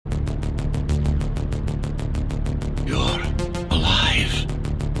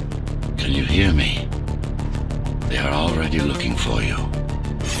hear me? They are already looking for you.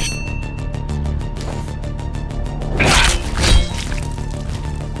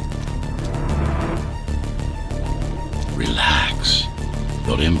 Relax.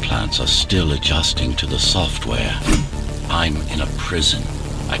 Your implants are still adjusting to the software. I'm in a prison.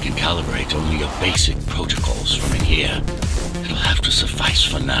 I can calibrate only your basic protocols from in here. It'll have to suffice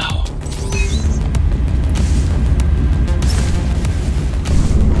for now.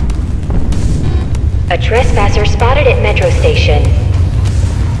 A trespasser spotted at Metro Station.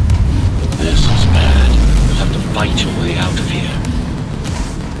 This is bad. You'll have to fight your way out of here.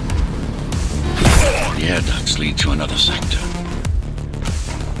 The air ducts lead to another sector.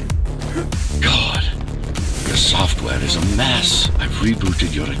 God, your software is a mess. I've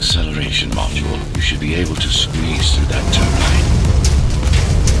rebooted your acceleration module. You should be able to squeeze through that turbine.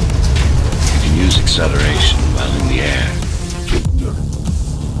 You can use acceleration while in the air.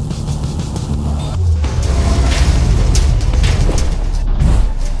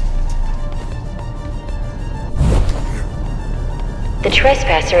 The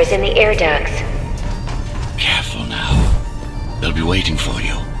trespasser is in the air ducts. Careful now. They'll be waiting for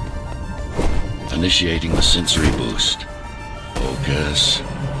you. Initiating the sensory boost. Focus.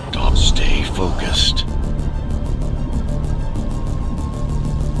 Stay focused.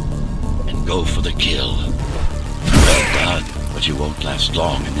 And go for the kill. Well done, but you won't last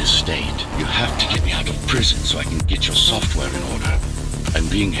long in this state. You have to get me out of prison so I can get your software in order. I'm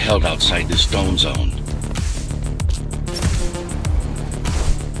being held outside this dome zone.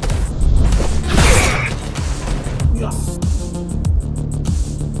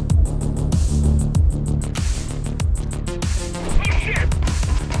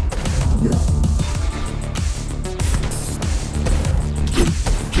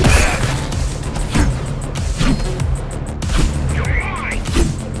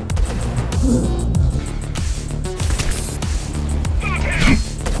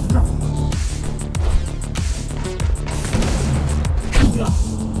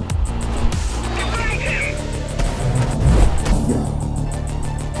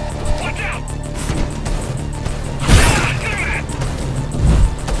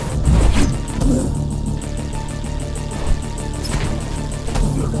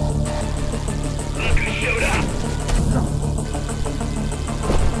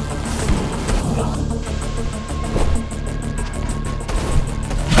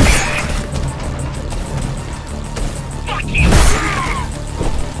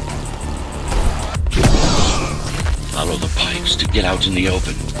 Follow the pipes to get out in the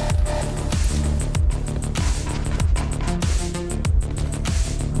open.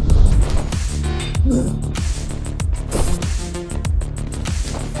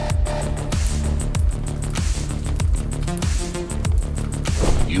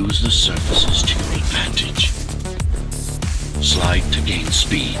 Use the surfaces to your advantage. Slide to gain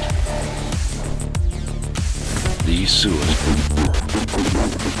speed. These sewers...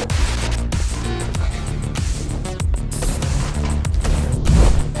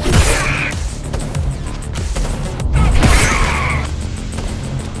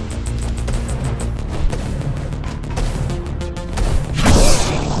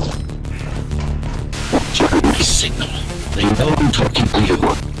 signal. They know I'm talking to you.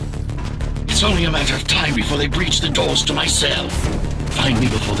 It's only a matter of time before they breach the doors to my cell. Find me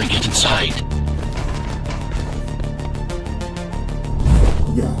before they get inside.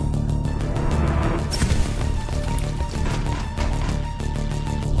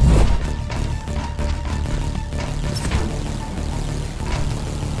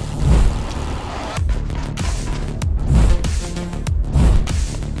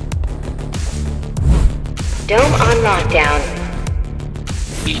 Dome on lockdown.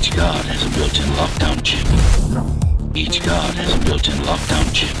 Each guard has a built-in lockdown chip. Each guard has a built-in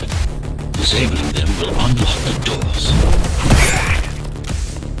lockdown chip. Disabling them will unlock the doors.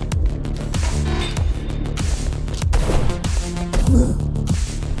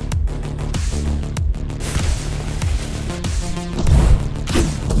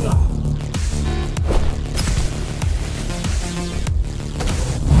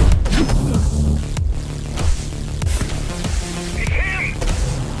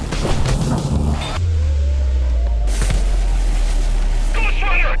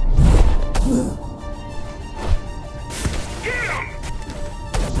 Get him!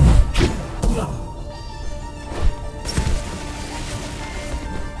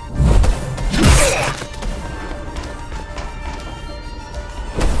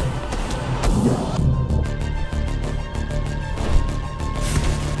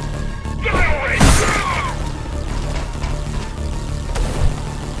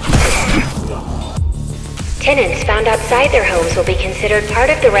 Tenants found outside their homes will be considered part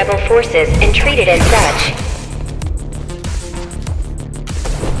of the rebel forces and treated as such.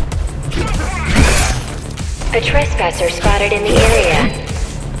 A trespasser spotted in the area.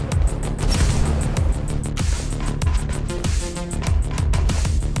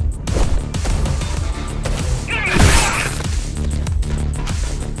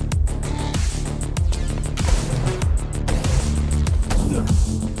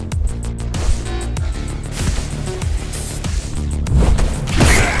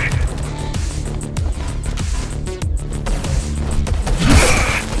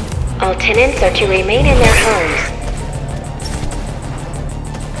 All tenants are to remain in their homes.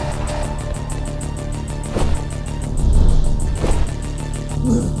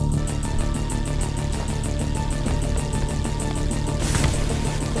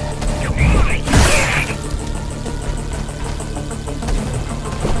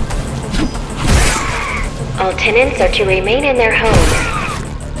 All tenants are to remain in their homes.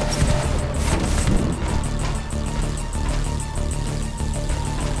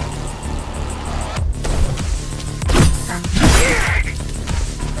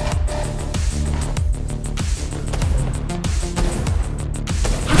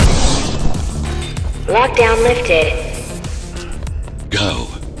 Lockdown lifted. Go.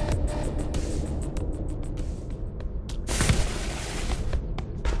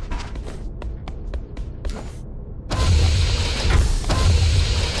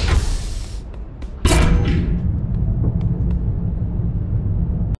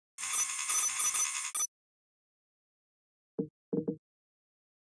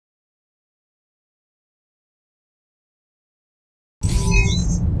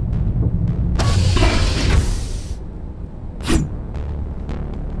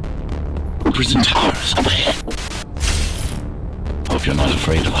 Prison towers up ahead. Hope you're not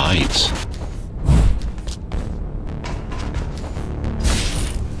afraid of heights.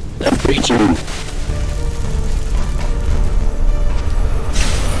 That breaching.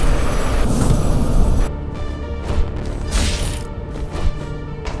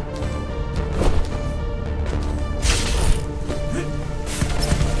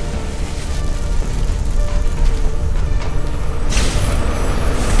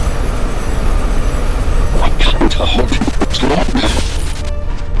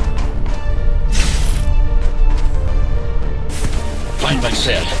 Find my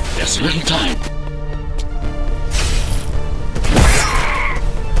cell. There's little time.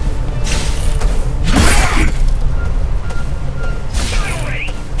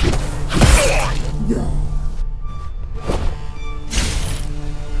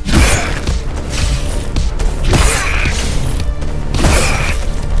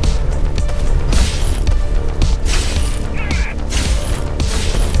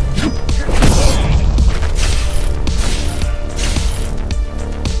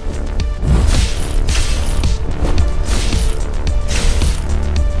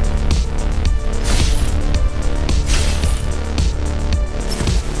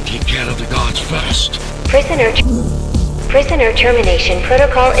 First. Prisoner termination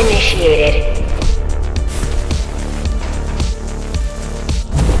protocol initiated.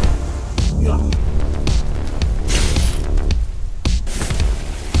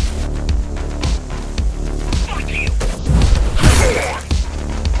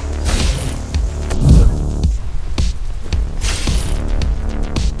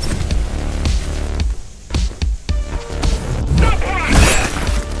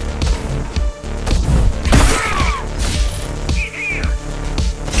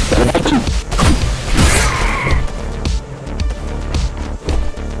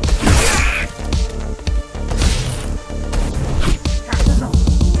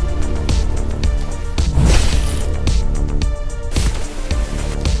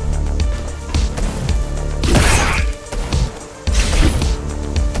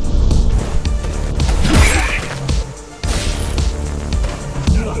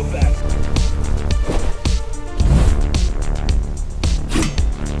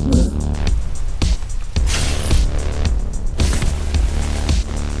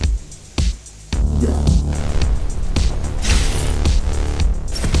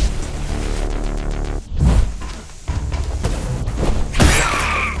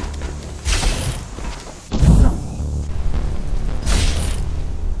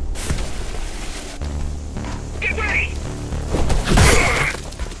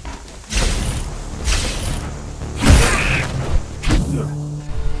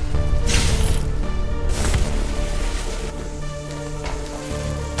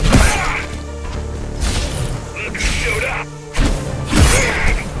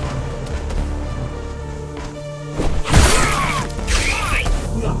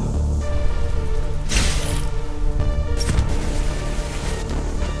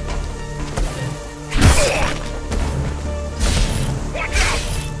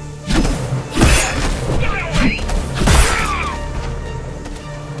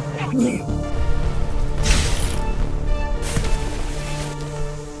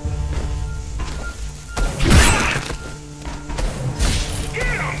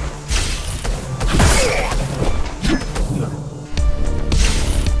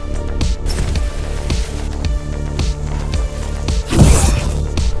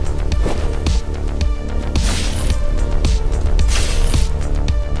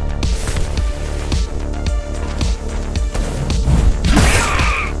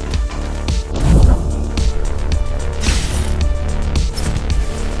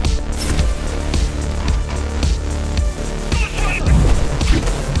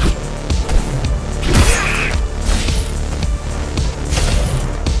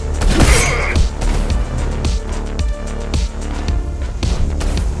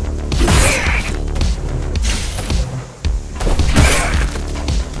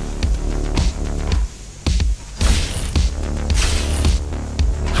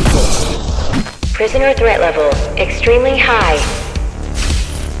 Prisoner threat level extremely high.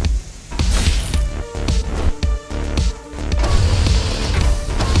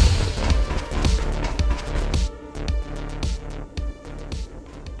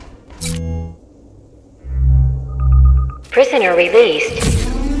 Prisoner released.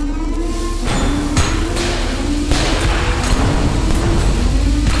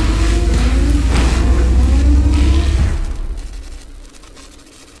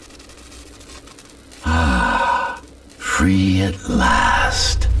 Free at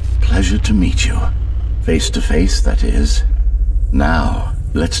last. Pleasure to meet you. Face to face, that is. Now,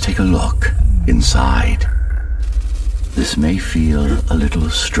 let's take a look inside. This may feel a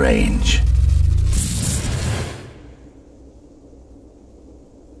little strange.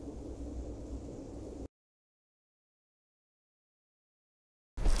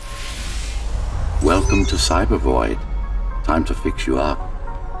 Welcome to Cybervoid. Time to fix you up.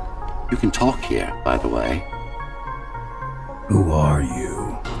 You can talk here, by the way. Who are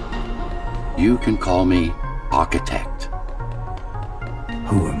you? You can call me Architect.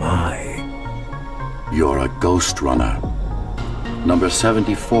 Who am I? You're a Ghostrunner. Number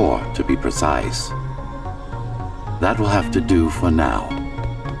 74, to be precise. That will have to do for now.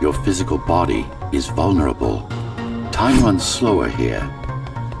 Your physical body is vulnerable. Time runs slower here,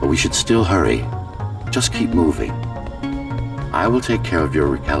 but we should still hurry. Just keep moving. I will take care of your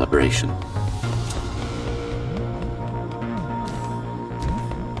recalibration.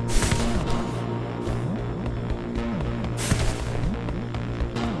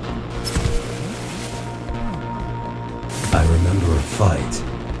 I remember a fight.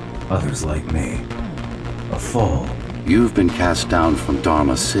 Others like me. A fall. You've been cast down from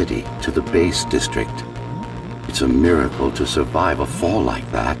Dharma City to the base district. It's a miracle to survive a fall like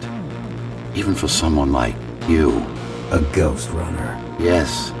that. Even for someone like you. A Ghostrunner.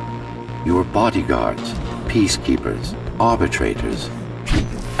 Yes. You were bodyguards, peacekeepers, arbitrators,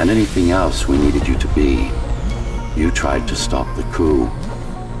 and anything else we needed you to be. You tried to stop the coup.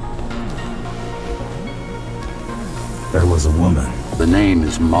 There was a woman. The name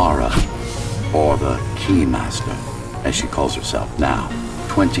is Mara, or the Keymaster, as she calls herself now.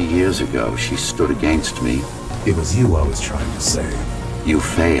 20 years ago, she stood against me. It was you I was trying to save. You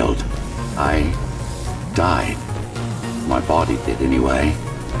failed. I died. My body did anyway.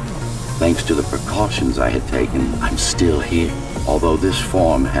 Thanks to the precautions I had taken, I'm still here. Although this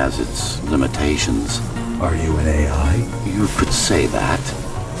form has its limitations. Are you an AI? You could say that.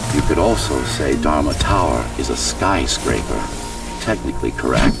 You could also say Dharma Tower is a skyscraper. Technically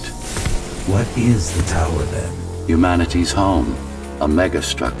correct. What is the tower then? Humanity's home. A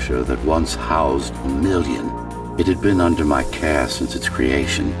megastructure that once housed 1 million. It had been under my care since its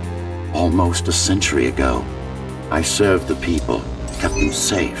creation. Almost a century ago. I served the people, kept them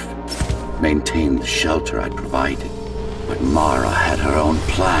safe, maintained the shelter I'd provided. But Mara had her own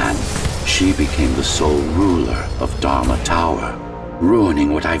plan. She became the sole ruler of Dharma Tower,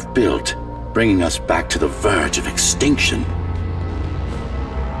 ruining what I've built, bringing us back to the verge of extinction.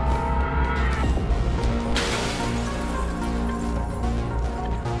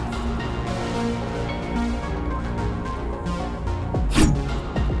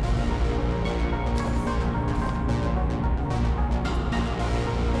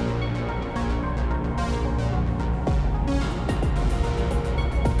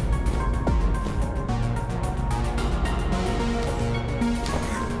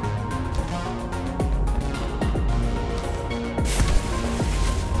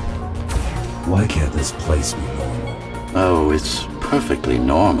 Why can't this place be normal? Oh, it's perfectly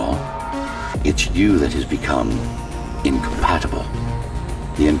normal. It's you that has become incompatible.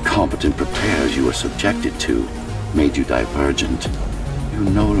 The incompetent repairs you were subjected to made you divergent. You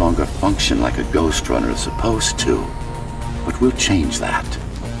no longer function like a Ghostrunner is supposed to. But we'll change that.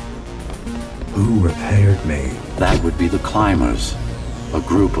 Who repaired me? That would be the Climbers, a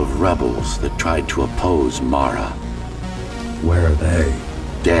group of rebels that tried to oppose Mara. Where are they?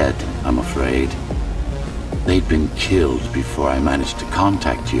 Dead, I'm afraid. They'd been killed before I managed to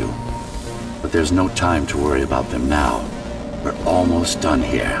contact you. But there's no time to worry about them now. We're almost done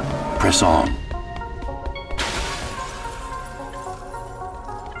here. Press on.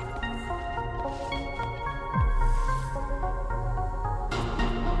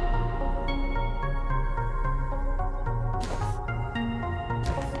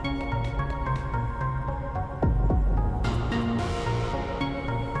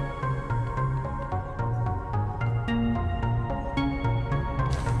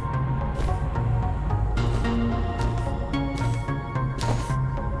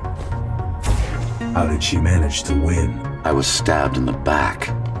 How did she manage to win? I was stabbed in the back.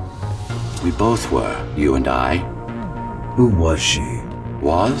 We both were, you and I. Who was she?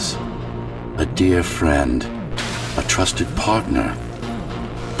 Was? A dear friend. A trusted partner.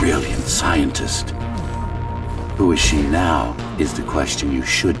 Brilliant scientist. Who is she now is the question you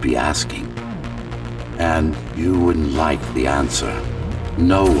should be asking. And you wouldn't like the answer.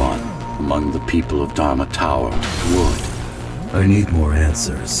 No one among the people of Dharma Tower would. I need more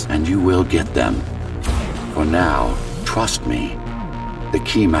answers. And you will get them. For now, trust me. The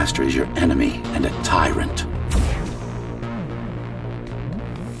Keymaster is your enemy and a tyrant.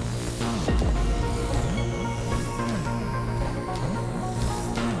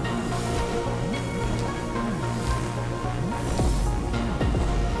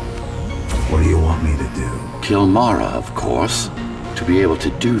 What do you want me to do? Kill Mara, of course. To be able to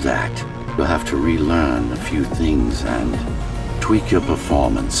do that, you'll have to relearn a few things and tweak your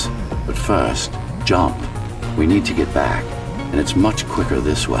performance. But first, jump. We need to get back, and it's much quicker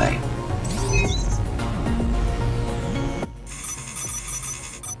this way.